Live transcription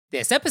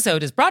This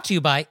episode is brought to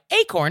you by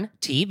Acorn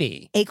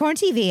TV. Acorn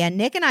TV. And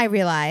Nick and I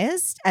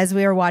realized as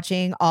we were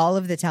watching all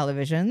of the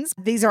televisions,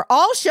 these are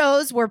all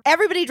shows where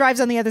everybody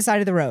drives on the other side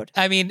of the road.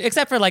 I mean,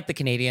 except for like the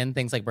Canadian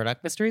things like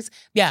Murdoch Mysteries.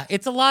 Yeah,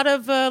 it's a lot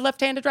of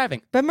left-handed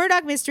driving. But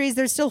Murdoch Mysteries,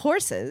 there's still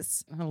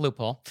horses. A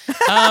loophole.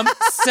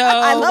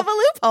 I love a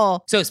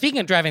loophole. So speaking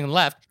of driving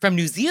left, from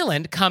New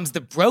Zealand comes the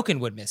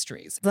Brokenwood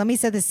Mysteries. Let me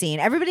set the scene.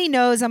 Everybody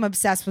knows I'm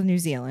obsessed with New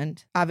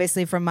Zealand,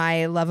 obviously from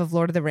my love of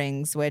Lord of the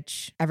Rings,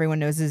 which everyone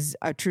knows is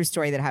a true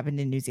story that happened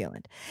in New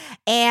Zealand.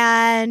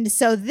 And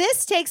so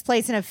this takes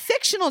place in a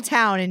fictional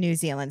town in New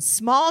Zealand,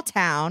 small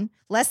town,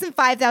 less than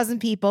 5,000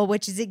 people,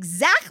 which is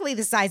exactly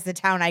the size of the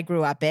town I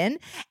grew up in.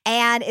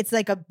 And it's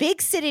like a big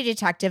city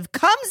detective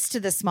comes to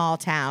the small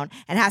town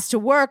and has to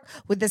work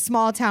with the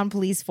small town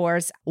police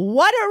force.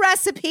 What a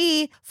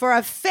recipe for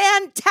a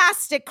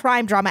fantastic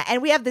crime drama.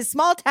 And we have the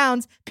small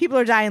towns, people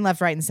are dying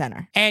left, right, and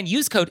center. And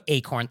use code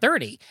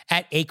ACORN30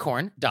 at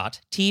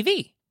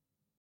acorn.tv.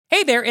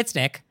 Hey there, it's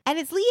Nick. And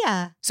it's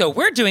Leah. So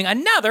we're doing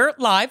another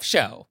live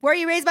show. Were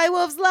You Raised by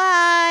Wolves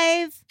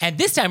live? And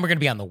this time we're going to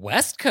be on the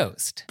West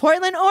Coast.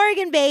 Portland,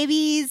 Oregon,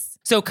 babies.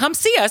 So come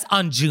see us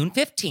on June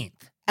 15th.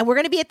 And we're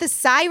going to be at the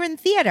Siren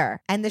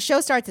Theater. And the show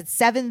starts at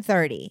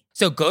 7:30.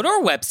 So go to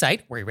our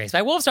website,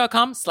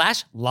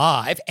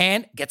 wereyouRaisedByWolves.com/live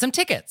and get some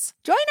tickets.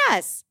 Join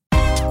us.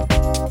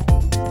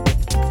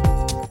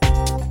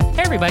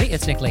 Hey everybody,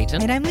 it's Nick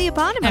Layton. And I'm Leah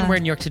Bonnema. And we're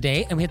in New York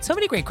today, and we had so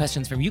many great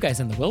questions from you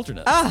guys in the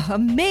wilderness. Oh,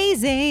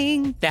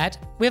 amazing. That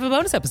we have a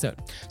bonus episode.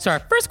 So our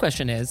first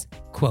question is,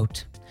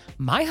 quote,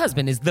 "My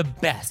husband is the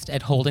best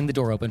at holding the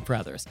door open for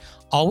others,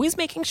 always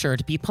making sure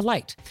to be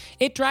polite.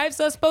 It drives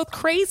us both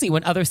crazy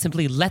when others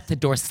simply let the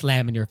door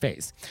slam in your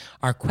face.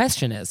 Our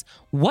question is,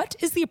 what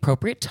is the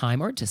appropriate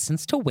time or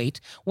distance to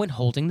wait when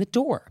holding the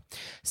door?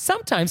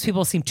 Sometimes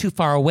people seem too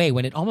far away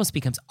when it almost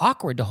becomes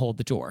awkward to hold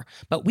the door,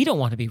 but we don't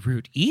want to be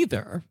rude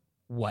either.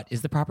 What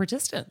is the proper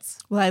distance?"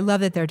 Well, I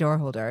love that they're door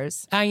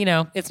holders.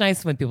 It's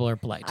nice when people are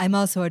polite. I'm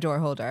also a door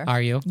holder.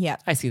 Are you? Yeah.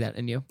 I see that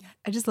in you.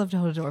 I just love to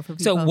hold a door for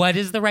people. So what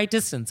is the right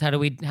distance? How do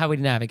we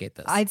navigate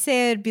this? I'd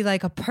say it'd be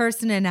like a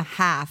person and a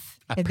half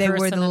if they were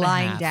person and a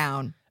lying half.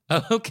 down.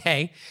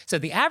 Okay. So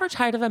the average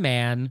height of a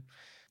man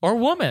or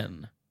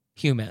woman,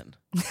 human.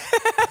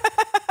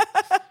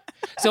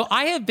 So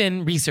I have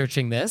been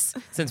researching this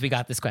since we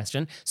got this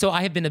question. So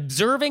I have been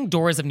observing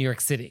doors of New York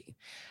City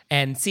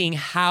and seeing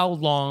how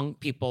long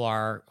people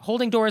are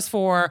holding doors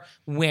for,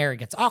 where it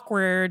gets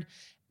awkward.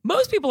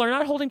 Most people are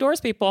not holding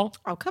doors, people.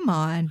 Oh, come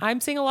on. I'm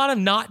seeing a lot of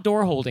not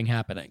door holding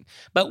happening.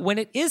 But when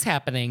it is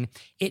happening,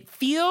 it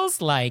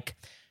feels like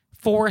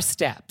 4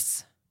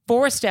 steps.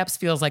 4 steps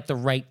feels like the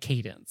right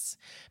cadence.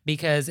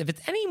 Because if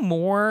it's any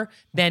more,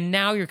 then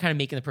now you're kind of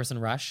making the person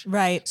rush.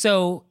 Right.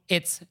 So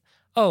it's,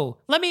 oh,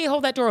 let me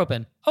hold that door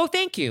open. Oh,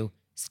 thank you.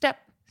 Step,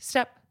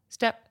 step,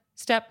 step,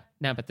 step.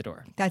 Now I'm at the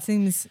door. That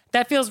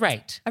That feels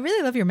right. I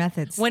really love your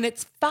methods. When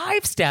it's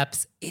 5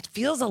 steps, it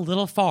feels a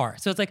little far.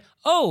 So it's like,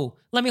 oh,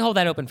 let me hold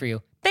that open for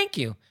you. Thank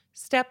you.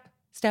 Step,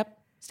 step,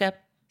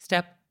 step,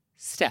 step,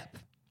 step.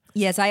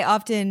 Yes, I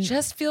often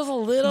Just feels a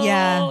little,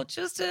 I'll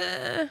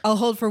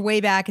hold for way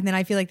back and then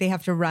I feel like they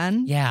have to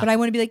run. Yeah. But I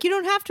want to be like, you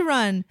don't have to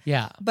run.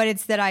 Yeah. But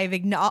it's that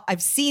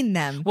I've seen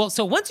them. Well,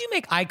 so once you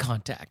make eye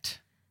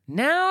contact,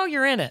 now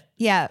you're in it.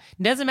 Yeah.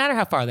 It doesn't matter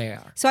how far they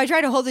are. So I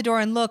try to hold the door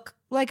and look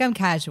like I'm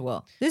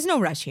casual. There's no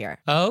rush here.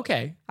 Oh,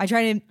 okay. I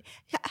try to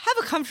have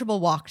a comfortable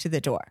walk to the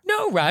door.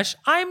 No rush.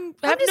 I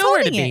have just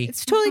nowhere to holding be. it.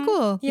 It's totally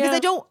cool. Yeah. Because I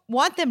don't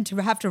want them to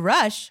have to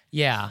rush.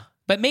 Yeah.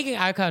 But making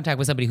eye contact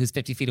with somebody who's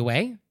 50 feet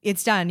away,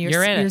 It's done.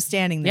 you're in it. You're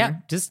standing there. Yeah,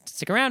 just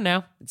stick around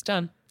now. It's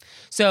done.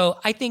 So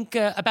I think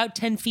about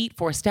 10 feet,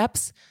 4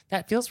 steps.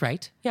 That feels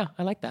right. Yeah,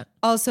 I like that.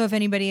 Also, if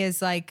anybody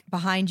is like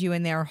behind you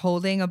and they're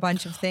holding a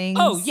bunch of things.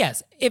 Oh,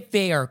 yes. If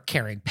they are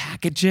carrying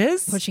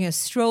packages, Pushing a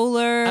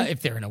stroller.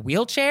 if they're in a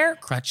wheelchair,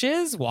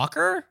 crutches,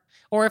 walker,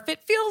 or if it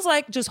feels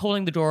like just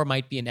holding the door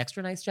might be an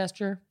extra nice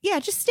gesture. Yeah,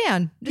 just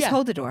stand. Just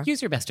hold the door.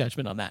 Use your best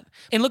judgment on that.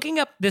 In looking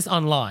up this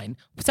online,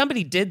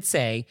 somebody did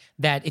say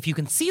that if you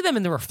can see them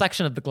in the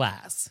reflection of the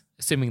glass,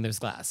 assuming there's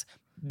glass,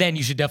 then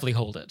you should definitely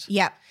hold it.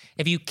 Yeah.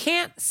 If you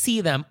can't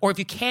see them or if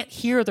you can't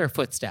hear their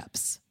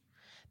footsteps,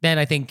 then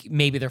I think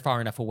maybe they're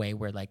far enough away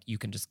where like you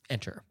can just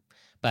enter.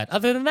 But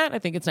other than that, I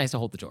think it's nice to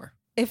hold the door.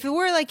 If it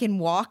were like in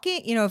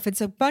walking, if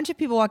it's a bunch of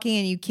people walking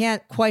and you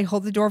can't quite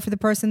hold the door for the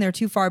person, they're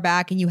too far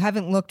back and you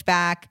haven't looked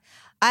back,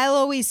 I'll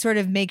always sort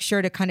of make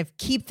sure to kind of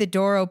keep the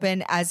door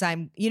open as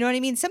you know what I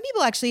mean? Some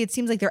people actually, it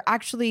seems like they're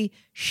actually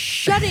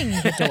shutting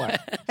the door.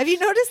 Have you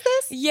noticed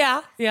this?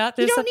 Yeah. You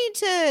don't need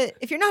to,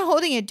 if you're not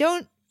holding it,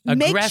 don't don't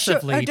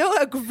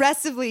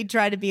aggressively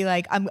try to be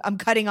like, I'm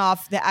cutting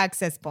off the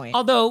access point.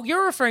 Although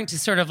you're referring to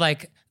sort of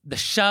like the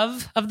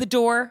shove of the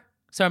door.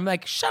 So I'm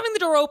like shoving the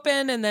door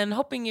open and then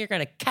hoping you're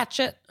going to catch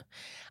it.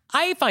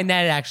 I find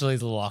that actually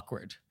is a little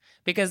awkward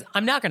because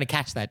I'm not going to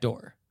catch that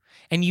door.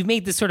 And you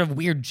made this sort of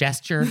weird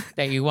gesture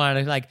that you want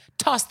to like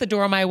toss the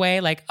door my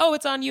way, like, oh,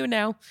 it's on you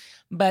now.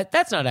 But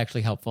that's not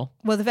actually helpful.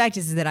 Well, the fact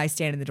is that I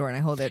stand in the door and I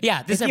hold it.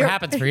 Yeah, this never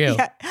happens for you.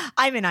 Yeah,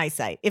 I'm in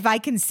eyesight. If I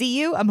can see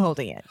you, I'm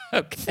holding it.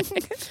 Okay.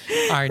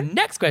 Our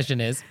next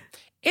question is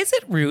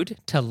it rude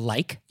to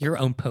like your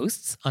own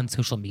posts on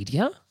social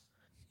media?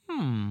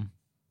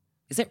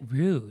 Is it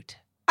rude?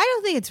 I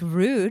don't think it's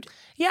rude.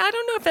 Yeah, I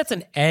don't know if that's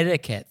an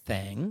etiquette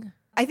thing.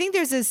 I think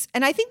there's this,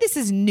 and I think this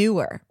is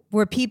newer,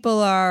 where people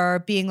are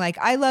being like,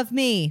 I love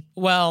me.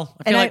 Well,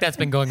 I feel like that's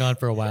been going on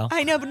for a while.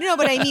 I know,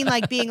 but I mean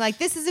like being like,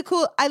 this is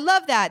I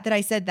love that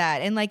I said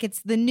that. And like,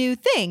 it's the new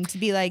thing to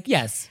be like,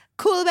 yes,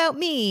 cool about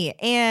me.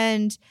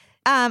 And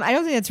I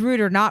don't think that's rude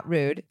or not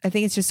rude. I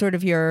think it's just sort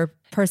of your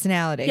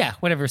personality. Yeah,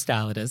 whatever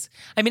style it is.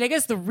 I mean, I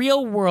guess the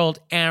real world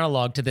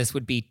analog to this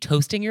would be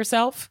toasting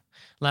yourself.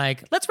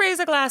 Like, let's raise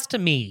a glass to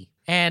me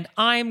and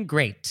I'm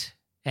great.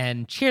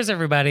 And cheers,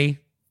 everybody,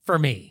 for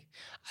me.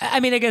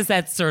 I mean, I guess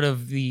that's sort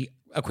of the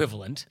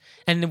equivalent.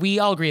 And we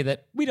all agree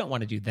that we don't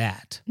want to do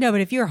that. No, but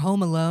if you're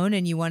home alone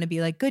and you want to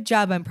be like, good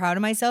job, I'm proud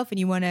of myself, and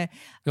you want to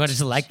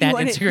like that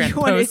Instagram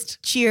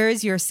post,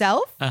 cheers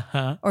yourself,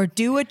 or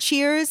do a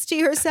cheers to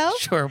yourself.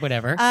 Sure,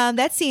 whatever.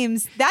 That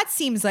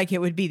seems like it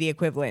would be the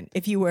equivalent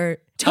if you were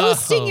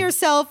toasting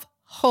yourself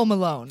home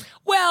alone.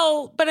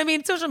 Well, but I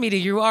mean, social media,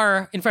 you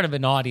are in front of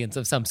an audience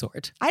of some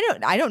sort.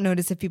 I don't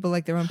notice if people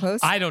like their own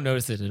posts. I don't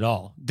notice it at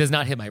all. Does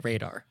not hit my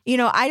radar.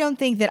 I don't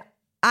think that.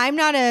 I'm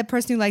not a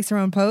person who likes her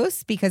own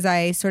posts because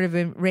I sort of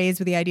am raised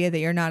with the idea that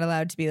you're not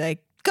allowed to be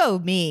like, go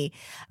me.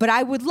 But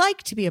I would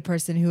like to be a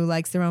person who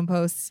likes their own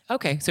posts.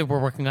 Okay, so we're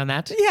working on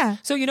that. Yeah.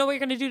 So you know what you're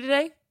going to do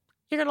today?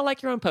 You're going to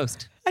like your own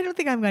post. I don't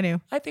think I'm going to.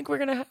 I think we're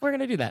going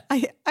to do that.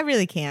 I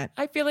really can't.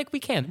 I feel like we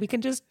can. We can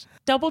just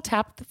double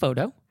tap the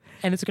photo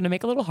and it's going to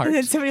make a little heart. And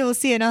then somebody will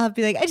see it and I'll have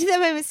to be like, I did that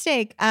by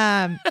mistake.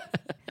 That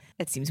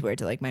seems weird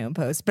to like my own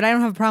post, but I don't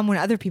have a problem when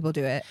other people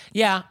do it.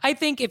 Yeah, I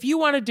think if you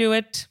want to do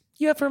it,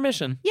 you have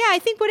permission. Yeah, I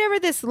think whatever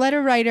this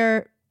letter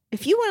writer,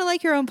 if you want to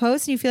like your own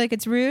post and you feel like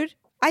it's rude,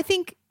 I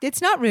think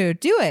it's not rude.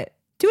 Do it.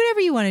 Do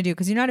whatever you want to do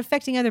because you're not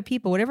affecting other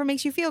people. Whatever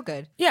makes you feel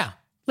good. Yeah,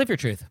 live your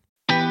truth.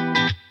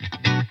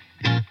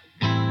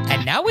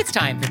 And now it's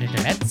time for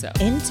Intermezzo.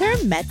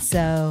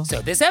 Intermezzo.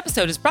 So this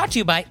episode is brought to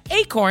you by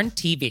Acorn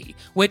TV,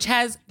 which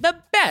has the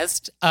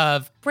best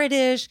of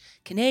British,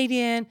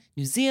 Canadian,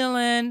 New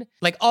Zealand,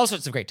 like all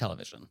sorts of great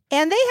television.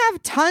 And they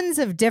have tons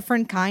of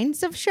different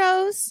kinds of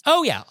shows.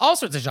 Oh yeah, all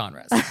sorts of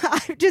genres.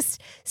 I'm just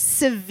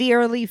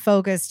severely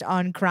focused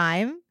on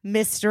crime,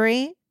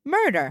 mystery,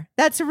 murder.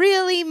 That's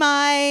really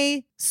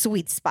my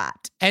sweet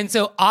spot. And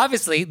so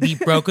obviously the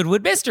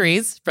Brokenwood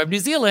Mysteries from New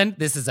Zealand,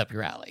 this is up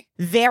your alley.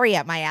 Very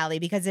up my alley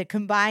because it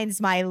combines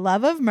my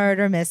love of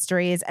murder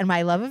mysteries and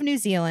my love of New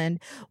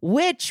Zealand,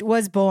 which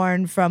was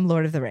born from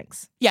Lord of the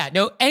Rings. Yeah,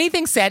 no,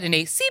 anything set in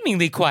a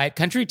seemingly quiet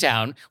country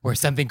town where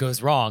something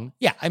goes wrong.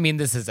 Yeah, I mean,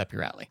 this is up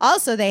your alley.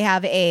 Also, they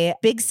have a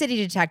big city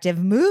detective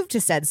move to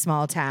said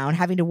small town,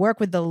 having to work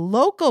with the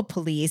local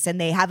police,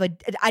 and they have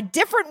a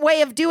different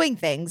way of doing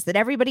things that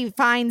everybody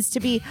finds to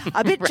be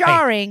a bit Right.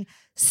 jarring.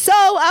 So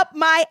up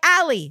my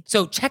alley.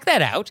 So check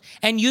that out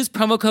and use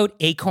promo code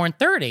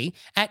ACORN30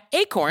 at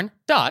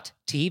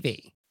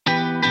acorn.tv.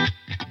 And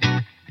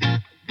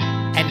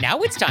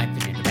now it's time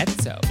for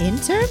Intermezzo.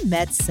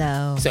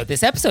 Intermezzo. So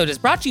this episode is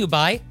brought to you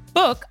by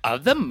Book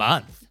of the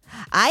Month.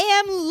 I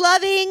am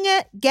loving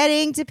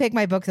getting to pick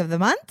my books of the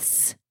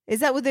months. Is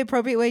that what the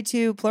appropriate way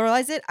to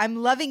pluralize it? I'm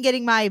loving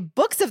getting my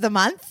books of the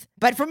month,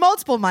 but for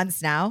multiple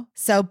months now.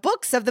 So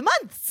books of the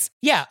months.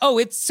 Yeah. Oh,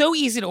 it's so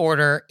easy to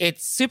order.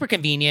 It's super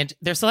convenient.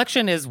 Their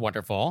selection is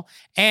wonderful.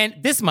 And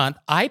this month,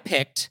 I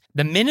picked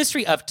The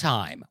Ministry of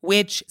Time,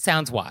 which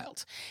sounds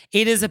wild.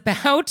 It is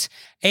about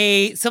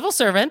a civil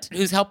servant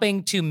who's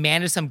helping to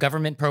manage some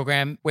government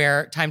program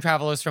where time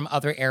travelers from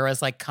other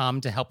eras like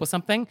come to help with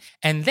something.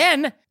 And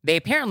then they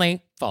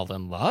apparently fall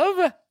in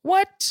love.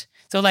 What?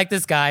 So like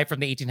this guy from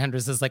the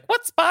 1800s is like,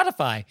 what's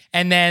Spotify?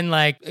 And then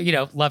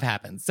love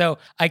happens. So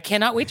I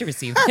cannot wait to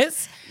receive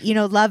this.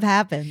 Love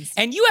happens.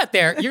 And you out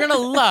there, you're going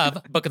to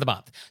love Book of the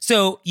Month.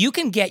 So you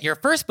can get your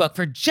first book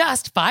for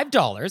just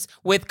 $5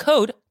 with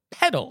code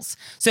PEDALS.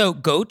 So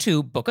go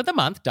to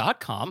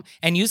bookofthemonth.com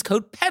and use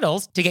code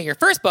PEDALS to get your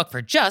first book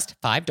for just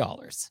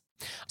 $5.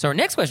 So our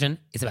next question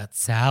is about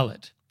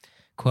salad.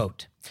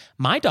 Quote,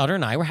 my daughter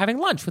and I were having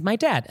lunch with my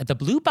dad at the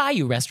Blue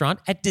Bayou restaurant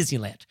at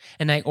Disneyland,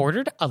 and I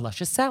ordered a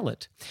luscious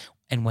salad.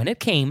 And when it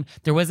came,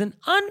 there was an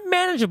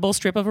unmanageable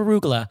strip of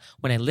arugula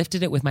when I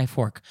lifted it with my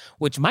fork,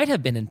 which might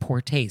have been in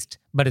poor taste,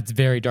 but it's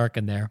very dark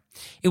in there.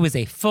 It was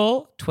a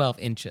full 12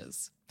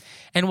 inches.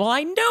 And while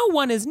I know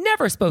one is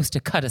never supposed to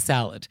cut a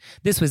salad,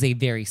 this was a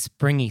very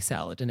springy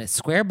salad in a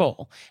square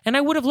bowl, and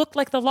I would have looked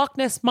like the Loch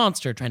Ness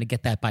Monster trying to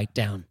get that bite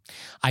down.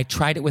 I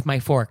tried it with my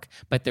fork,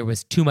 but there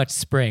was too much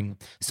spring,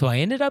 so I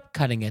ended up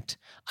cutting it.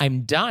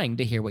 I'm dying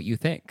to hear what you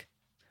think.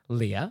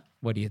 Leah,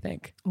 what do you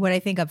think? What I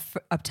think up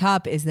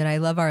top is that I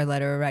love our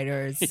letter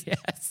writers.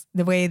 Yes.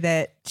 The way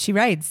that she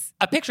writes.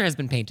 A picture has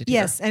been painted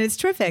here. Yes, and it's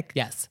terrific.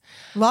 Yes.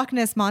 Loch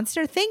Ness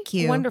Monster, thank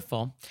you.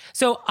 Wonderful.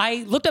 So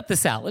I looked up the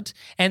salad,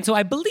 and so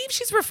I believe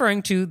she's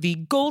referring to the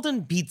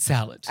golden beet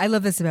salad. I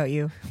love this about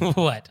you.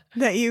 What?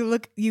 That you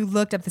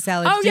looked up the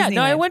salad. Oh, yeah.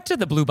 No, I Disneyland. went to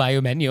the Blue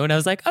Bayou menu, and I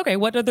was like, okay,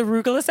 what are the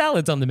arugula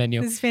salads on the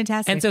menu? This is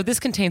fantastic. And so this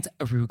contains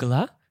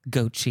arugula,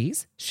 goat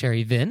cheese,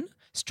 sherry vin,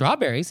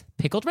 strawberries,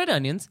 pickled red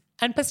onions,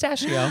 and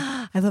pistachio.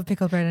 I love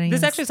pickled red onions.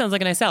 This actually sounds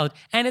like a nice salad,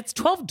 and it's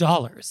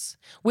 $12,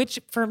 which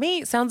for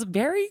me sounds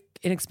very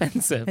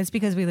inexpensive. It's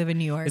because we live in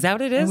New York. Is that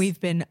what it is? And we've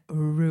been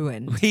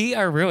ruined. We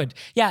are ruined.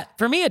 Yeah,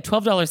 for me, a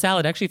 $12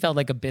 salad actually felt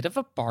like a bit of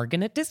a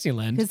bargain at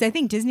Disneyland. Because I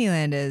think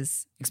Disneyland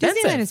is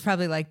Expensive. Disneyland is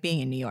probably like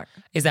being in New York.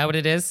 Is that what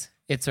it is?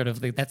 It's sort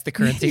of that's the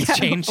currency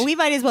exchange. We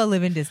might as well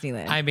live in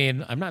Disneyland. I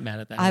mean, I'm not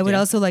mad at that. I would idea.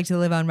 also like to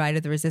live on Ride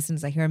of the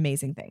Resistance. I hear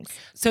amazing things.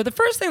 So the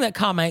first thing that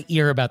caught my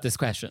ear about this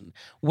question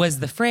was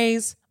the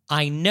phrase,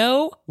 I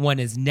know one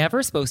is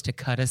never supposed to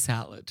cut a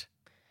salad.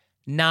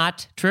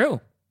 Not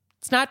true.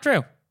 It's not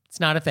true. It's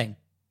not a thing.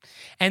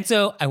 And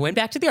so I went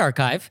back to the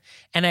archive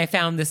and I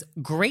found this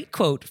great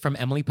quote from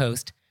Emily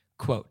Post,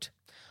 quote,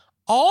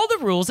 all the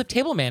rules of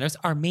table manners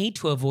are made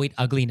to avoid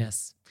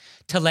ugliness.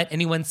 To let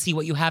anyone see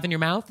what you have in your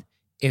mouth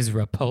is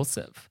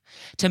repulsive.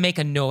 To make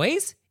a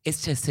noise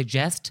is to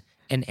suggest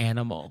an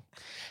animal.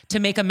 To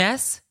make a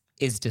mess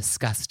is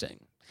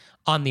disgusting.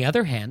 On the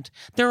other hand,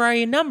 there are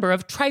a number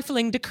of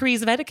trifling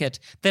decrees of etiquette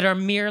that are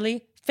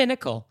merely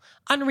finical,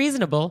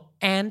 unreasonable,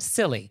 and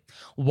silly.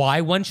 Why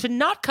one should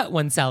not cut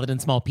one's salad in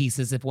small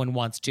pieces if one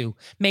wants to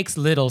makes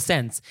little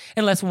sense,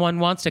 unless one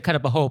wants to cut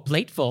up a whole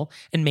plateful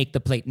and make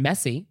the plate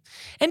messy.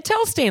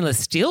 Until stainless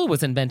steel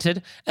was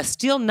invented, a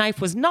steel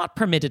knife was not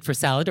permitted for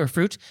salad or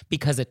fruit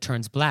because it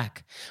turns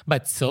black.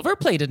 But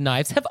silver-plated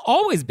knives have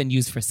always been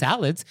used for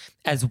salads,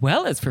 as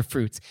well as for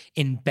fruits,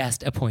 in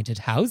best appointed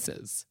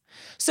houses.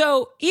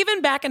 So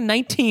even back in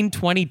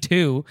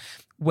 1922,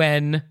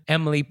 when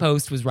Emily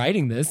Post was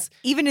writing this.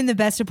 Even in the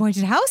best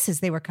appointed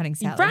houses, they were cutting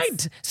salads.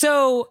 Right.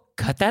 So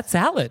cut that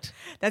salad.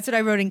 That's what I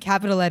wrote in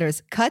capital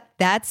letters. Cut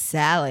that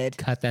salad.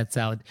 Cut that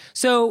salad.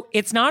 So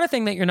it's not a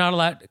thing that you're not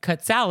allowed to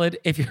cut salad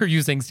if you're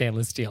using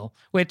stainless steel,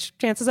 which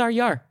chances are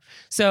you are.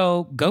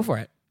 So go for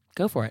it.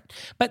 Go for it.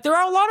 But there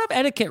are a lot of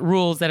etiquette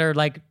rules that are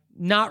like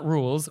not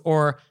rules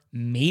or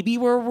maybe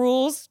were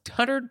rules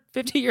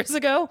 150 years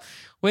ago,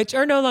 which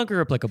are no longer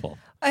applicable.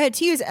 I had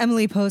to use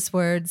Emily Post's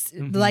words,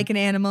 like an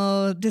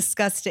animal,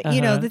 disgusting,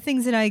 you know, the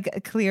things that I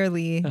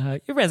clearly...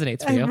 It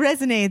resonates for you. It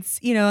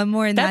resonates, you know, I'm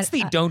more in That's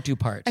that... the don't do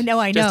part. I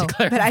know, just to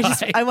but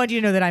clarify. I want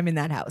you to know that I'm in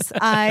that house.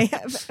 I'm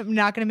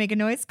not going to make a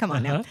noise. Come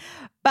on now.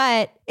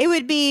 But it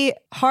would be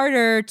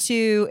harder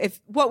to, if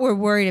what we're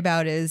worried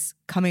about is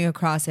coming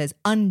across as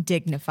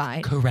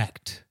undignified.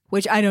 Correct.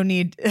 Which I don't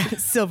need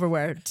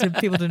silverware to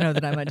people to know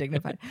that I'm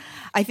undignified.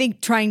 I think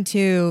trying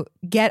to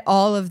get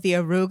all of the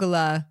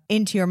arugula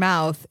into your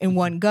mouth in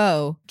one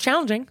go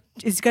Challenging.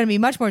 is going to be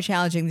much more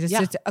challenging than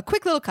just a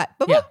quick little cut.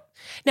 But Yeah.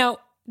 Now,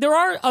 there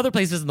are other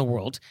places in the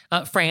world,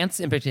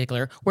 France in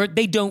particular, where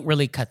they don't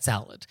really cut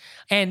salad.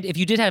 And if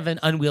you did have an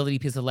unwieldy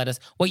piece of lettuce,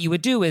 what you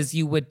would do is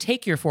you would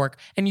take your fork,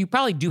 and you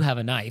probably do have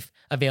a knife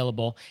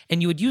available,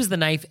 and you would use the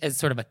knife as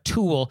sort of a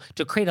tool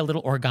to create a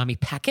little origami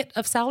packet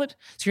of salad.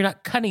 So you're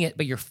not cutting it,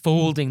 but you're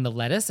folding the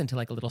lettuce into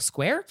like a little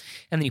square,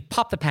 and then you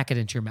pop the packet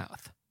into your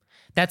mouth.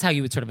 That's how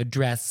you would sort of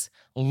address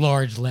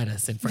large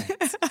lettuce in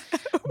France.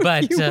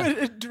 But you would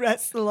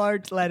address the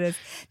large lettuce.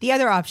 The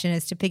other option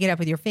is to pick it up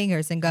with your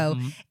fingers and go,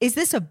 is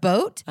this a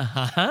boat?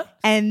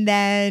 And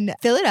then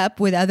fill it up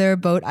with other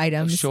boat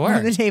items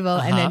on the table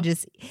and then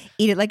just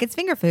eat it like it's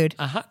finger food.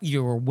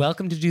 You're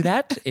welcome to do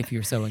that if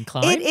you're so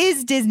inclined. It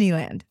is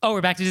Disneyland. Oh,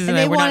 we're back to Disneyland. And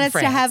they We're want not in us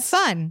France. to have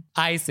fun.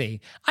 I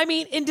see. I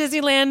mean, in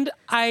Disneyland,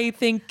 I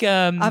think...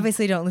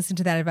 Obviously, don't listen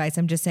to that advice.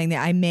 I'm just saying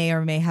that I may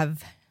or may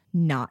have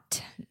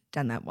not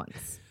done that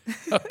once.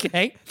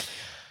 Okay.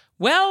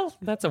 Well,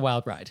 that's a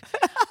wild ride.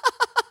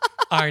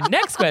 Our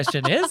next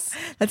question is...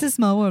 That's a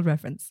Small World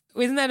reference.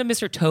 Isn't that a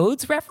Mr.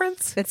 Toad's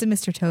reference? That's a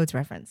Mr. Toad's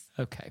reference.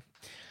 Okay.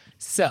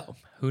 So,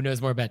 who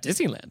knows more about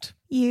Disneyland?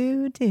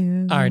 You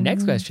do. Our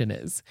next question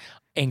is,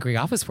 angry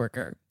office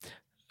worker.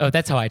 Oh,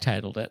 that's how I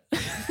titled it.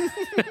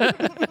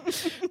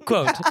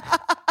 Quote.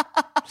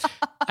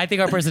 I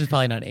think our person is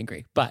probably not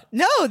angry, but...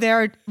 No,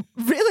 they're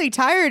really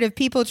tired of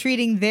people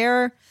treating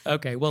their...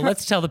 Okay, well,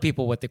 let's tell the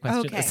people what the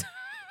question Okay. is.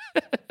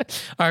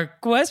 Our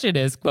question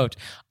is, quote,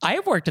 I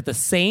have worked at the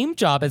same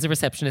job as a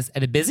receptionist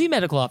at a busy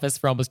medical office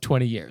for almost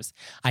 20 years.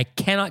 I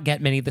cannot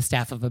get many of the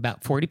staff of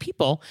about 40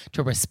 people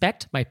to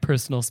respect my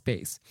personal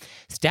space.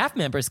 Staff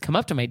members come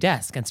up to my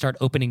desk and start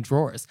opening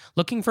drawers,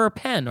 looking for a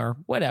pen or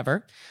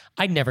whatever.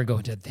 I never go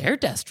into their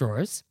desk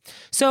drawers.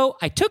 So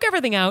I took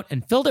everything out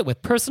and filled it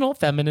with personal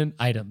feminine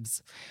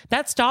items.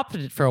 That stopped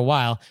it for a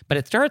while, but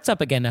it starts up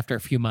again after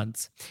a few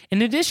months.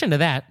 In addition to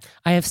that,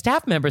 I have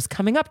staff members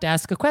coming up to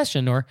ask a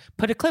question or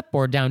put a clip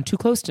clipboard down too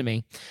close to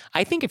me.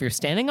 I think if you're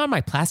standing on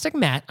my plastic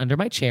mat under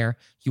my chair,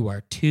 you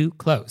are too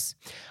close.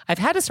 I've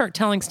had to start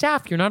telling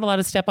staff you're not allowed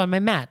to step on my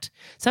mat.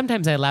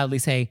 Sometimes I loudly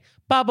say,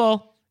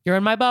 bubble, you're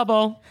in my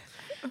bubble.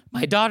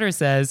 My daughter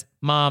says,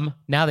 Mom,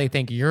 now they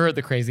think you're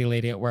the crazy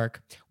lady at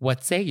work.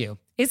 What say you?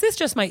 Is this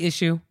just my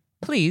issue?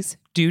 Please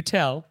do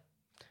tell.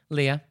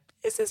 Leah,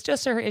 is this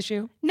just her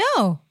issue?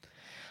 No.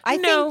 I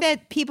No. think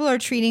that people are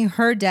treating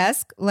her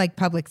desk like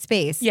public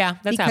space. Yeah,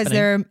 that's because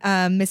happening.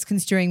 they're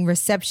misconstruing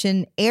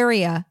reception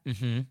area,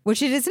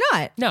 which it is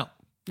not. No.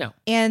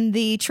 And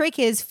the trick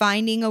is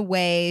finding a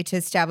way to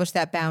establish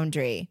that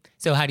boundary.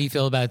 So how do you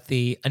feel about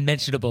the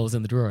unmentionables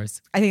in the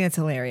drawers? I think that's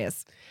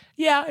hilarious.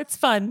 Yeah, it's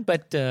fun,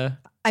 but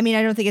I mean,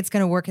 I don't think it's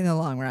going to work in the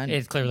long run.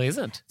 it clearly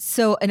isn't.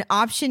 So an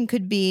option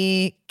could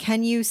be,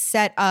 can you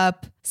set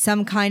up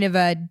some kind of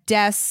a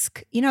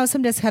desk? You know,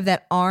 some desks have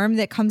that arm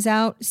that comes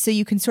out. So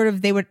you can sort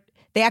of,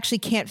 they actually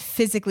can't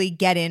physically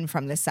get in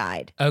from the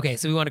side. Okay,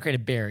 so we want to create a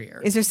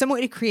barrier. Is there some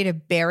way to create a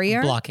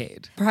barrier?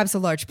 Blockade. Perhaps a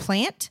large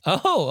plant?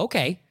 Oh,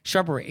 okay.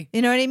 Shrubbery.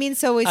 You know what I mean?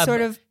 So we sort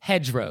of,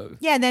 Hedgerow.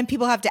 yeah, and then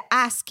people have to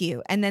ask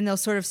you, and then they'll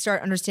sort of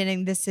start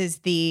understanding this is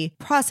the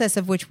process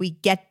of which we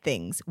get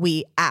things.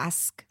 We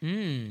ask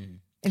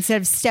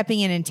instead of stepping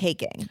in and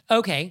taking.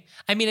 Okay.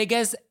 I mean, I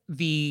guess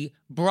the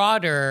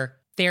broader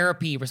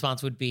therapy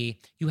response would be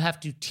you have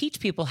to teach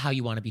people how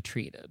you want to be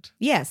treated.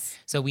 Yes.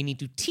 So we need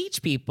to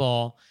teach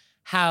people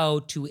how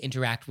to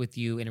interact with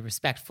you in a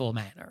respectful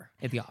manner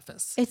at the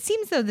office. It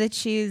seems though that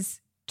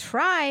she's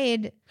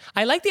tried.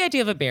 I like the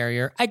idea of a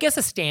barrier. I guess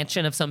a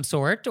stanchion of some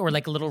sort or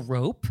like a little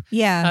rope.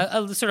 Yeah.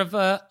 A sort of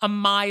a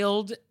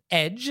mild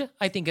edge,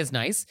 I think is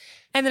nice.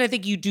 And then I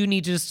think you do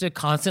need just to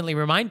constantly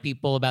remind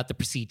people about the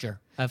procedure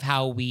of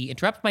how we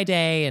interrupt my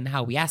day and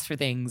how we ask for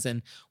things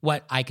and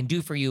what I can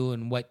do for you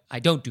and what I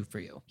don't do for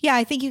you. Yeah,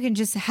 I think you can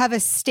just have a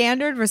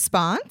standard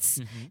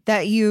response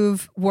that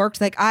you've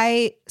worked. Like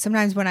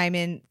sometimes when I'm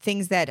in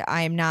things that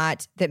I'm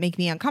not, that make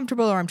me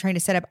uncomfortable or I'm trying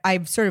to set up,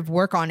 I sort of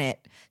work on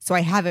it. So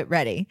I have it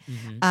ready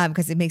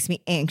because it makes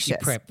me anxious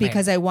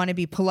because I want to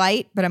be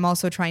polite, but I'm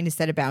also trying to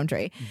set a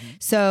boundary.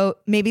 So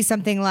maybe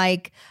something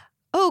like,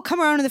 oh,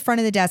 come around to the front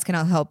of the desk and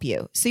I'll help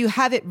you. So you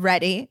have it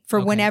ready for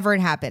whenever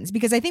it happens.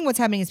 Because I think what's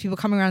happening is people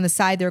coming around the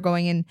side, they're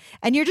going in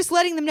and you're just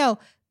letting them know.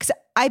 Because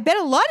I bet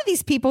a lot of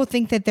these people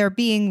think that they're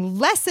being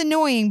less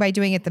annoying by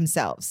doing it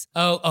themselves.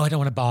 Oh, I don't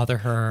want to bother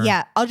her.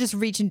 Yeah, I'll just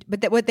reach in.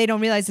 But what they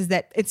don't realize is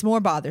that it's more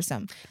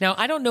bothersome. Now,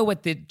 I don't know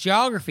what the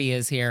geography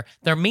is here.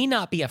 There may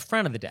not be a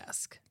front of the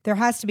desk. There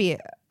has to be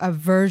a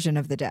version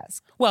of the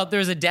desk. Well,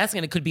 there's a desk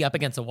and it could be up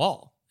against a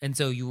wall. And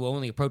so you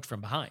only approach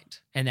from behind.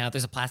 And now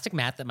there's a plastic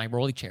mat that my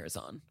rolly chair is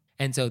on.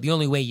 And so the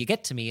only way you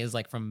get to me is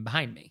like from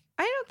behind me.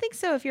 I don't think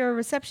so if you're a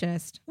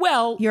receptionist.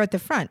 Well, You're at the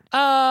front.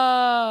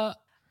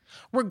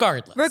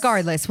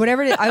 regardless.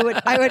 Whatever it is,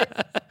 I would,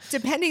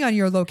 depending on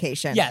your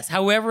location. Yes,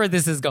 however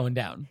this is going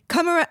down.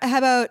 Come around. How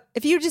about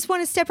if you just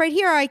want to step right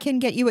here, I can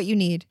get you what you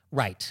need.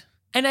 Right.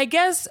 And I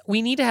guess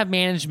we need to have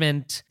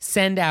management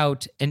send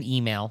out an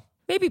email,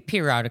 maybe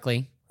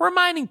periodically,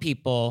 reminding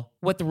people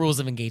what the rules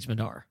of engagement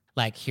are.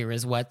 Like, here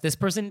is what this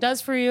person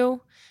does for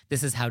you.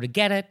 This is how to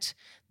get it.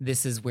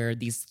 This is where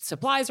these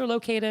supplies are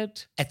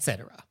located,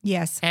 etc.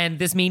 Yes. And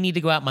this may need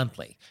to go out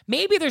monthly.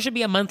 Maybe there should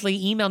be a monthly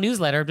email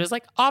newsletter, just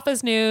like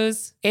office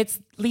news. It's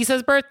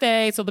Lisa's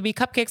birthday, so there'll be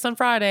cupcakes on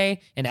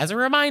Friday. And as a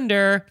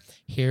reminder,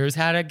 here's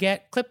how to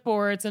get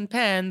clipboards and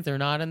pens. They're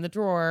not in the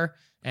drawer.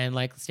 And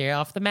like, stay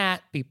off the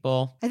mat,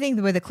 people. I think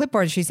with the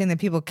clipboard, she's saying that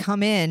people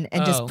come in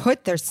and just Oh.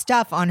 put their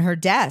stuff on her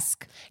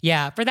desk.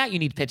 Yeah, for that, you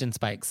need pigeon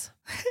spikes.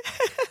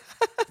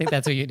 I think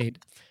that's what you need.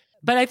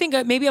 But I think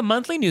maybe a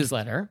monthly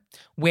newsletter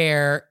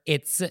where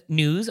it's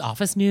news,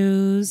 office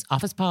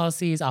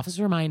policies, office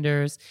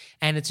reminders.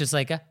 And it's just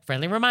like a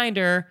friendly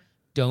reminder.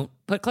 Don't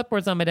put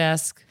clipboards on my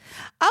desk.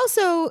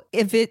 Also,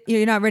 if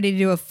you're not ready to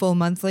do a full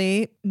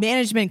monthly,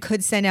 management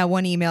could send out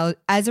one email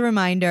as a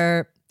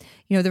reminder.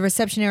 You know, the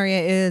reception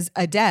area is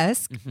a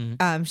desk.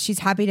 She's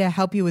happy to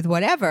help you with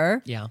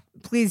whatever. Yeah.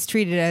 Please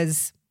treat it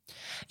as.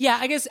 Yeah,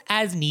 I guess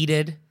as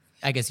needed.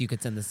 I guess you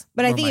could send this.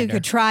 But I think you reminder.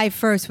 could try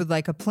first with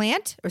like a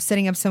plant or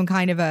setting up some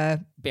kind of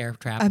a Bear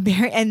trap.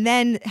 and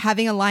then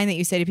having a line that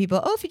you say to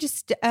people, oh, if you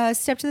just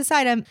step to the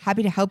side, I'm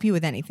happy to help you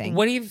with anything.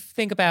 What do you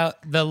think about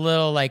the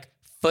little like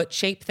foot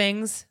shaped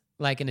things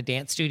like in a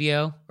dance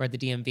studio or at the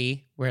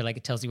DMV where like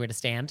it tells you where to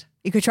stand,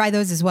 You could try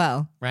those as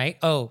well. right?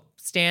 Oh,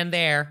 stand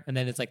there. And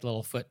then it's like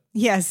little foot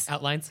Yes.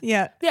 outlines.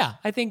 Yeah. Yeah,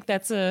 I think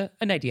that's an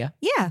idea.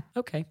 Yeah.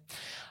 Okay.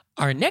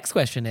 Our next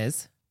question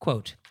is,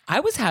 quote, I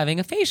was having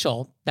a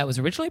facial that was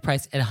originally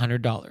priced at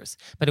 $100,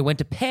 but I went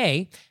to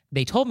pay.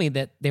 They told me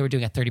that they were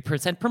doing a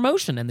 30%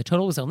 promotion and the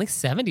total was only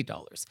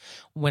 $70.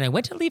 When I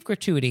went to leave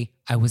gratuity,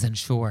 I was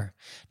unsure.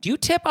 Do you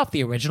tip off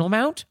the original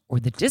amount or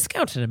the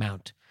discounted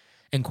amount?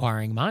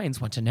 Inquiring minds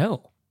want to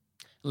know.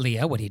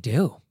 Leah, what do you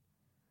do?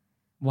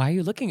 Why are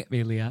you looking at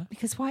me, Leah?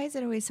 Because why is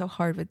it always so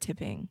hard with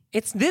tipping?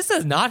 This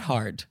is not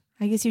hard.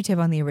 I guess you tip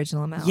on the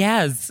original amount.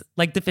 Yes,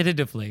 like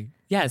definitively.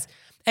 Yes.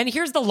 And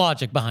here's the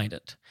logic behind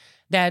it.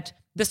 That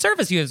the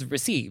service you have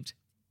received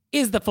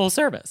is the full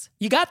service.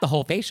 You got the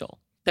whole facial.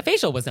 The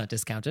facial was not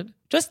discounted,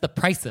 just the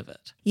price of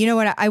it. You know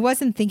what? I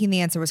wasn't thinking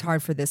the answer was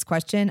hard for this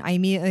question. I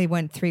immediately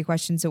went 3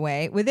 questions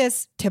away. With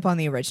this, tip on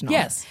the original.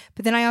 Yes.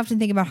 But then I often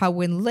think about how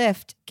when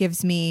Lyft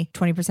gives me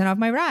 20% off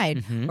my ride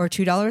or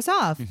 $2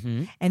 off.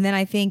 And then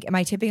I think, am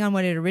I tipping on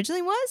what it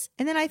originally was?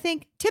 And then I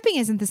think tipping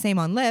isn't the same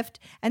on Lyft.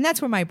 And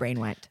that's where my brain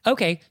went.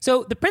 Okay,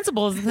 so the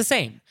principle is the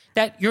same,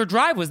 that your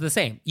drive was the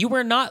same. You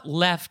were not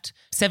left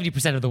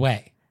 70% of the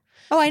way.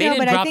 Oh, I know, They didn't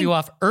but drop I think you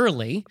off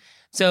early.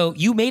 So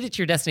you made it to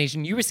your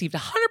destination. You received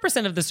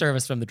 100% of the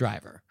service from the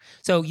driver.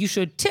 So you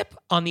should tip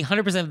on the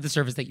 100% of the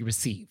service that you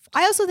received.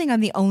 I also think I'm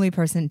the only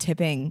person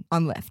tipping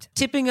on Lyft.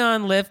 Tipping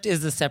on Lyft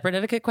is a separate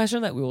etiquette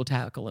question that we will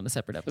tackle in a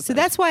separate episode. So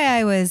that's why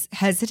I was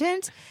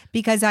hesitant,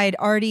 because I had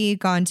already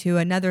gone to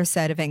another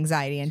set of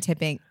anxiety and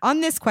tipping.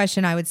 On this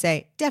question, I would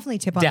say definitely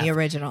tip on the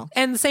original.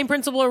 And the same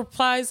principle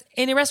applies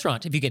in a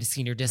restaurant. If you get a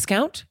senior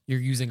discount, you're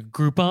using a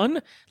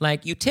Groupon,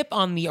 like you tip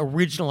on the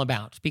original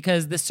amount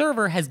because the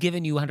server has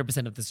given you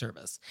 100% of the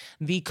service.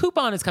 The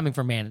coupon is coming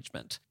from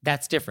management.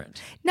 That's different.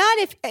 Not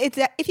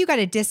if you got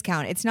a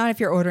discount. It's not if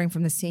you're ordering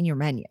from the senior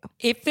menu.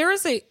 If there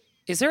is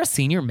there a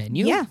senior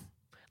menu? Yeah.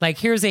 Like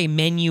here's a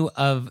menu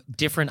of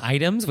different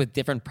items with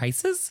different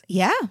prices?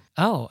 Yeah.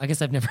 Oh, I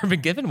guess I've never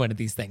been given one of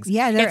these things.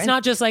 Yeah, it's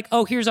not just like,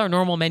 oh, here's our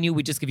normal menu.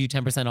 We just give you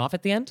 10% off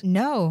at the end.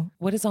 No.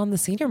 What is on the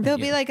senior menu? There'll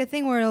be like a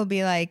thing where it'll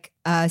be like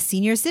a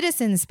senior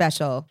citizen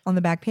special on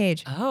the back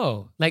page.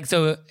 Oh, like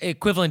so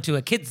equivalent to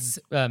a kid's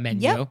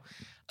menu. Yep.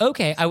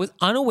 Okay, I was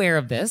unaware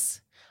of this.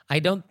 I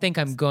don't think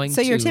I'm going to.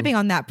 So you're tipping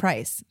on that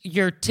price.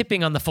 You're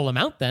tipping on the full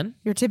amount then.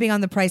 You're tipping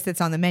on the price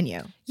that's on the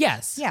menu.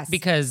 Yes. Yes.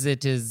 Because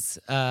it is,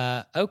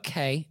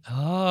 okay.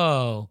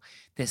 Oh,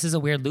 this is a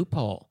weird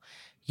loophole.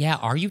 Yeah.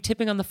 Are you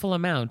tipping on the full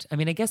amount? I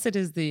mean, I guess it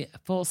is the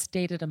full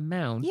stated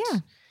amount. Yeah.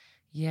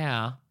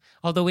 Yeah.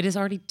 Although it is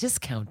already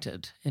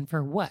discounted. And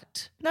for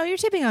what? No, you're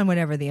tipping on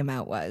whatever the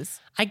amount was.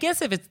 I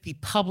guess if it's the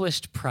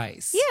published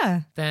price.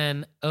 Yeah.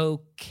 Then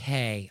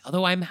okay.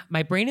 Although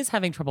my brain is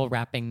having trouble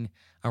wrapping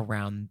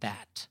around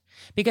that.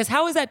 Because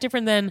how is that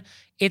different than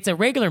it's a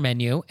regular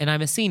menu and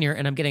I'm a senior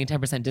and I'm getting a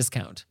 10%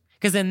 discount?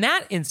 Because in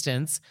that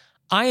instance,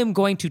 I am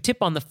going to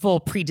tip on the full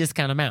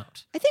pre-discount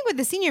amount. I think with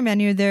the senior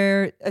menu,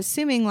 they're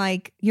assuming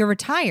like you're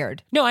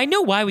retired. No, I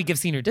know why we give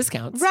senior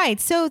discounts. Right.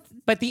 So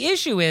But the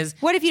issue is,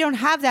 what if you don't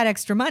have that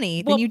extra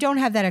money? Then Well- you don't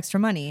have that extra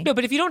money. no,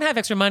 but if you don't have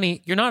extra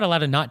money, you're not allowed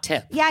to not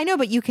tip. Yeah, I know,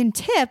 but you can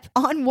tip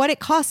on what it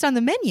costs on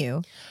the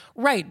menu.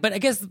 Right. But I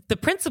guess the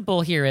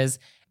principle here is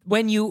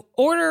when you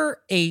order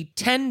a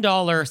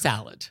 $10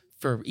 salad,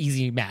 for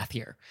easy math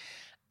here,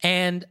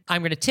 and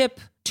I'm going to tip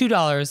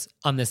 $2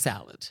 on this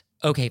salad.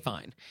 Okay,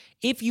 fine.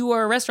 If you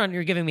are a restaurant and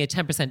you're giving me a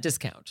 10%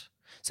 discount,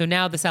 so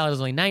now the salad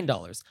is only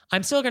 $9,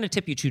 I'm still going to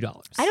tip you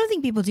 $2. I don't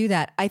think people do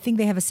that. I think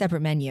they have a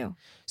separate menu.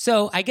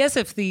 So I guess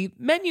if the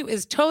menu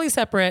is totally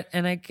separate,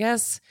 and I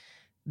guess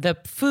the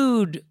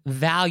food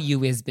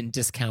value has been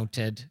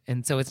discounted,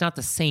 and so it's not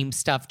the same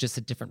stuff, just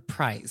a different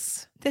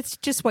price. That's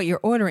just what you're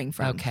ordering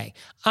from. Okay.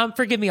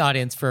 Forgive me,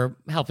 audience, for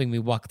helping me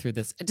walk through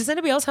this. Does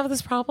anybody else have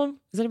this problem?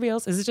 Is anybody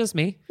else? Is it just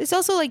me? It's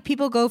also like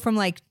people go from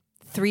like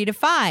 3 to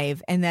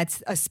 5, and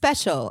that's a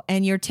special,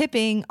 and you're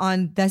tipping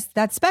on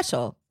that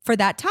special for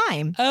that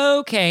time.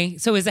 Okay.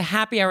 So is a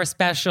happy hour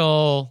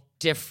special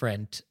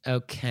different?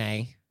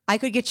 Okay. I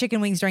could get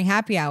chicken wings during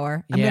happy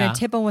hour. I'm going Yeah. to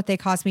tip on what they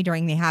cost me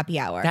during the happy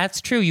hour. That's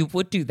true. You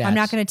would do that. I'm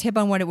not going to tip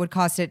on what it would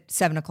cost at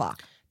 7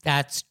 o'clock.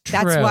 That's true.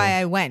 That's why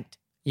I went.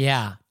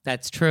 Yeah,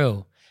 that's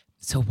true.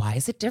 So why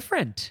is it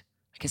different?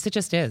 I guess it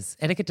just is.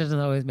 Etiquette doesn't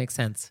always make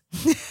sense.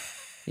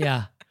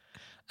 Yeah.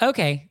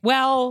 Okay.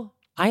 Well,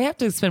 I have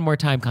to spend more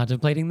time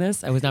contemplating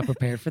this. I was not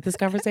prepared for this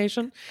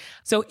conversation.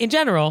 So in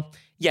general,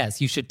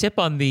 yes, you should tip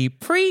on the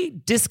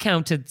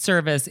pre-discounted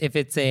service if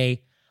it's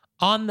a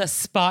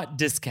on-the-spot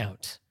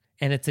discount.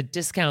 And it's a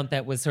discount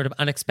that was sort of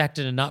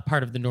unexpected and not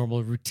part of the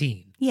normal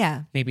routine.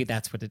 Yeah, Maybe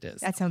that's what it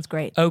is. that sounds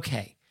great.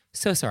 Okay.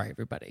 So sorry,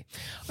 everybody.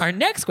 Our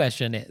next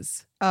question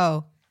is,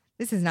 Oh,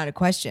 this is not a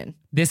question,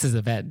 this is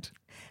event.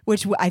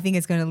 which I think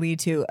is going to lead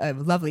to a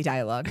lovely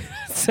dialogue.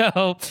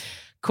 So,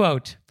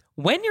 quote,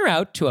 when you're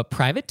out to a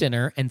private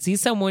dinner and see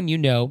someone you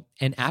know,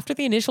 and after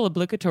the initial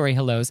obligatory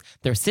hellos,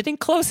 they're sitting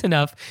close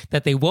enough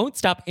that they won't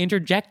stop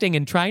interjecting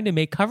and trying to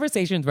make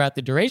conversation throughout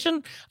the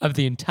duration of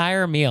the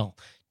entire meal.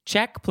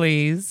 Check,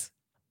 please.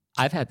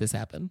 I've had this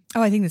happen.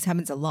 Oh, I think this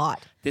happens a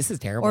lot. This is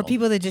terrible. Or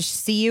people that just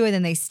see you and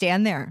then they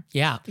stand there.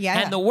 Yeah. Yeah.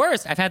 And the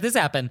worst, I've had this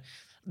happen.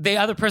 The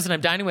other person I'm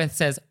dining with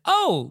says,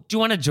 oh, do you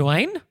want to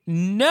join?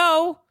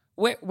 No.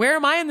 Where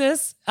am I in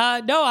this?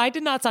 No, I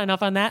did not sign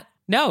off on that.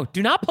 No,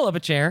 do not pull up a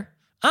chair.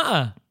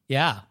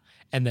 Yeah.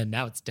 And then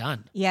now it's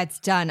done. Yeah, it's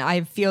done.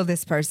 I feel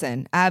this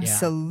person.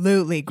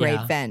 Absolutely great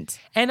Yeah. vent.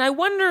 And I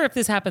wonder if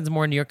this happens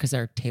more in New York because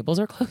our tables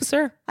are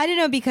closer. I don't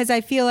know, because I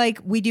feel like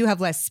we do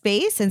have less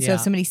space. And so Yeah.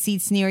 if somebody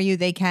seats near you,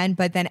 they can.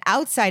 But then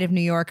outside of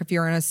New York, if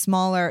you're in a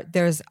smaller,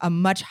 there's a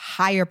much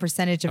higher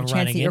percentage of chance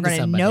Running that you're into going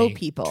to somebody. know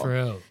people.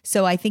 True.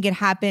 So I think it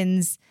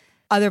happens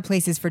other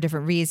places for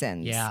different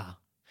reasons. Yeah.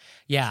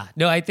 Yeah.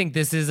 No, I think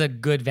this is a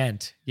good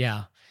vent.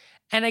 Yeah.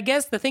 And I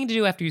guess the thing to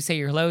do after you say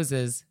your hellos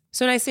is,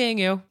 so nice seeing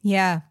you.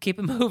 Yeah. Keep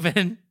it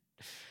moving.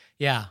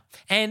 Yeah.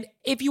 And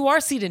if you are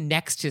seated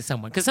next to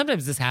someone, because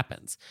sometimes this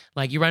happens,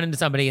 like you run into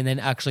somebody and then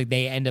actually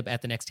they end up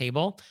at the next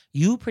table,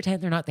 you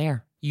pretend they're not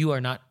there. You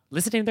are not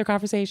listening to their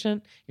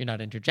conversation. You're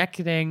not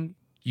interjecting.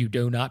 You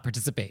do not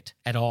participate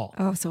at all.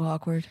 Oh, so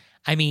awkward.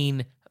 I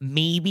mean,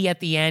 maybe at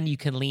the end you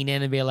can lean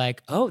in and be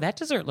like, oh, that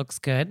dessert looks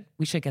good.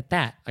 We should get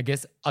that. I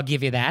guess I'll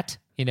give you that,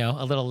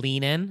 a little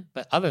lean in.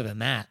 But other than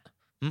that,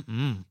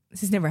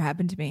 This has never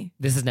happened to me.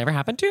 This has never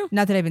happened to you?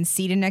 Not that I've been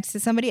seated next to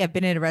somebody. I've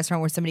been at a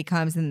restaurant where somebody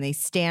comes and they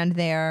stand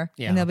there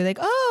and they'll be like,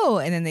 oh,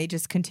 and then they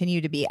just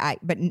continue to be,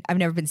 but I've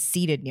never been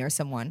seated near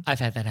someone. I've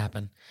had that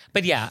happen.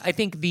 But yeah, I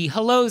think the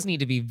hellos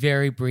need to be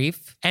very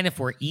brief. And if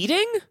we're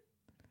eating,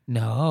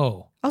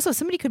 no. Also,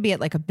 somebody could be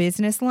at like a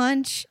business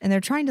lunch and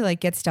they're trying to like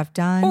get stuff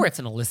done. Or it's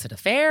an illicit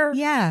affair.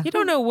 Yeah. You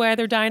don't know where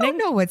they're I dining. don't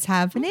know what's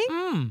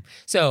happening.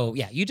 So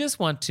yeah, you just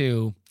want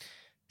to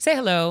say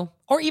hello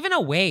or even a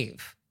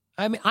wave.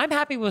 I mean, I'm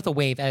happy with a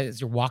wave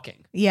as you're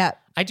walking. Yeah.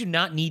 I do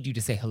not need you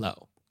to say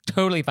hello.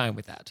 Totally fine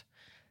with that.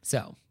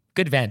 So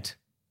good vent.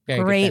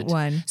 Very Great good vent.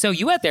 one. So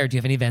you out there, do you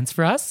have any vents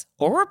for us?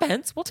 Or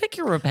repents? We'll take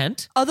your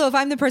repent. Although if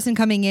I'm the person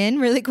coming in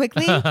really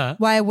quickly, why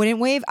I wouldn't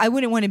wave, I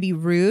wouldn't want to be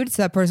rude.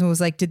 So that person was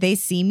like, did they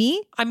see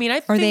me? I mean,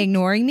 Are they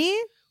ignoring me?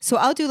 So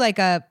I'll do like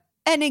an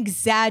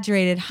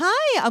exaggerated,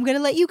 hi, I'm going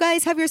to let you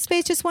guys have your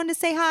space. Just wanted to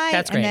say hi.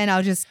 That's great. And then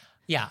I'll just...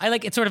 Yeah, I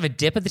like it's sort of a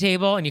dip at the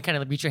table and you kind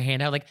of reach your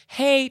hand out like,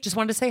 hey, just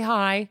wanted to say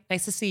hi.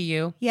 Nice to see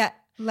you. Yeah,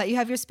 let you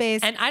have your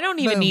space. And I don't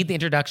even Boom. need the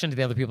introduction to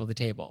the other people at the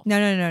table.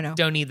 No.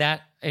 Don't need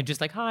that. And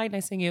just like, hi,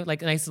 nice seeing you.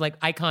 Like nice like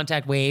eye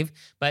contact wave,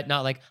 but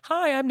not like,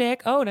 hi, I'm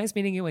Nick. Oh, nice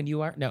meeting you. And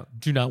you are? No,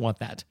 do not want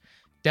that.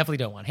 Definitely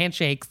don't want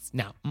handshakes.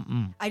 No.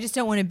 I just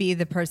don't want to be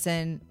the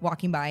person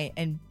walking by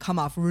and come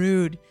off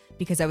rude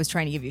because I was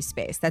trying to give you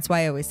space. That's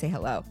why I always say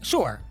hello.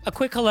 Sure, a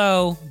quick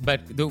hello,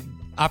 but the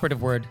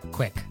operative word,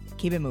 quick.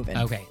 Keep it moving.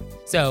 Okay,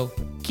 so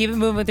keep it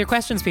moving with your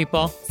questions,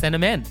 people. Send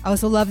them in. I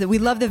also love that. We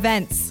love the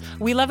vents.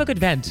 We love a good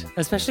vent,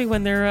 especially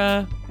when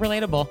they're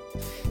relatable.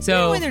 So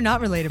Even when they're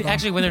not relatable.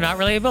 Actually, when they're not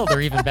relatable,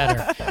 they're even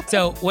better.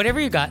 So whatever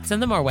you got, send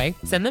them our way.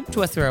 Send them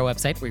to us through our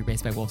website,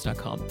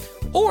 we'rebasedbywolves.com.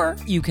 Or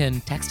you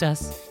can text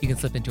us. You can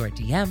slip into our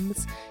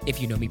DMs.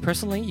 If you know me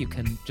personally, you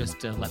can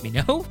just let me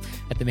know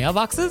at the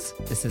mailboxes.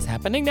 This is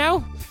happening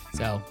now.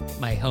 So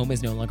my home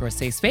is no longer a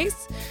safe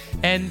space.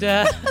 And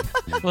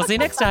we'll see you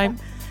next time.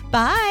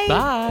 Bye.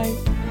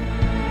 Bye.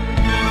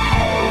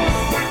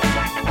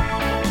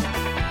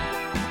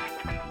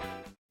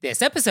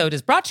 This episode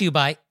is brought to you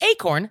by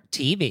Acorn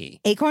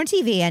TV. Acorn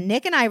TV. And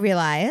Nick and I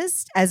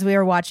realized as we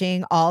were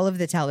watching all of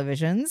the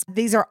televisions,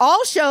 these are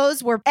all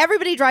shows where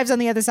everybody drives on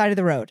the other side of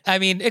the road. I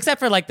mean,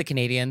 except for like the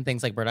Canadian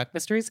things like Murdoch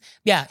Mysteries.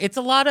 Yeah, it's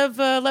a lot of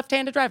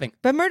left-handed driving.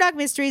 But Murdoch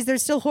Mysteries,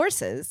 there's still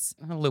horses.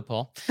 A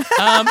loophole.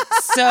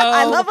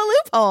 I love a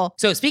loophole.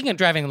 So speaking of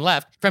driving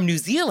left, from New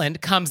Zealand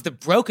comes the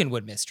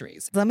Brokenwood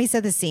Mysteries. Let me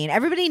set the scene.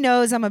 Everybody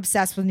knows I'm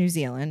obsessed with New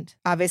Zealand,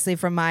 obviously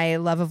from my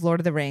love of Lord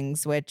of the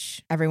Rings,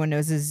 which everyone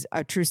knows is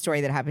a true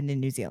story that happened in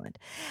New Zealand.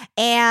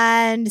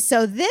 And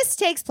so this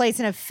takes place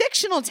in a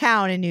fictional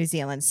town in New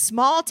Zealand,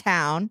 small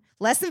town,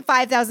 less than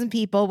 5,000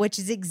 people, which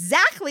is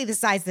exactly the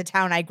size of the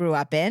town I grew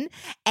up in.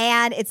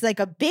 And it's like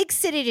a big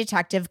city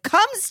detective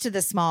comes to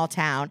the small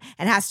town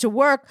and has to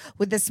work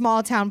with the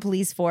small town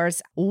police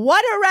force.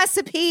 What a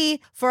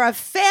recipe for a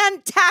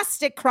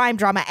fantastic crime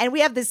drama. And we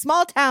have the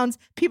small towns,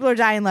 people are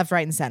dying left,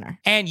 right, and center.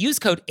 And use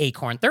code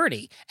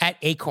ACORN30 at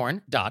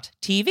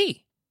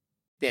acorn.tv.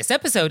 This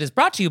episode is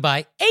brought to you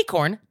by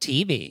Acorn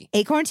TV.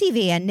 Acorn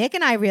TV. And Nick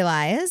and I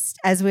realized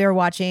as we were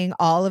watching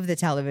all of the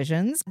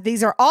televisions,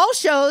 these are all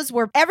shows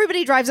where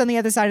everybody drives on the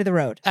other side of the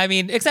road. I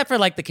mean, except for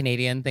like the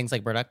Canadian things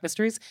like Murdoch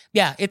Mysteries.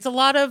 Yeah, it's a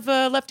lot of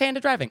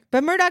left-handed driving.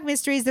 But Murdoch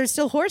Mysteries, there's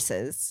still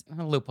horses.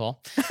 A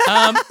loophole.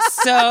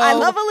 I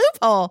love a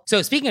loophole.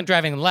 So speaking of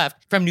driving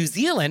left, from New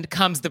Zealand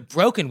comes the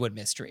Brokenwood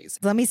Mysteries.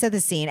 Let me set the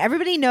scene.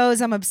 Everybody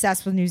knows I'm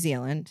obsessed with New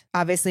Zealand,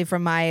 obviously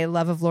from my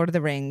love of Lord of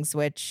the Rings,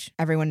 which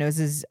everyone knows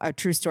is a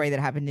true story that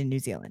happened in New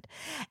Zealand.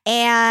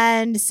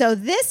 And so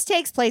this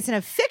takes place in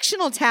a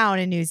fictional town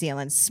in New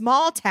Zealand,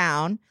 small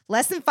town,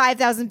 less than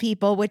 5,000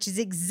 people, which is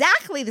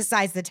exactly the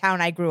size of the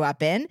town I grew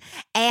up in.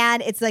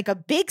 And it's like a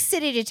big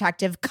city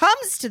detective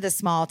comes to the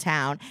small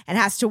town and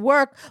has to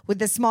work with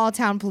the small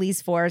town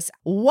police force.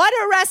 What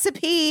a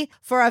recipe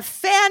for a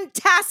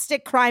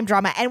fantastic crime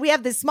drama. And we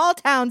have the small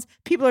towns,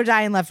 people are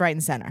dying left, right,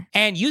 and center.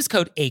 And use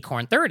code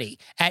ACORN30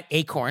 at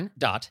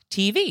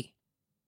acorn.tv.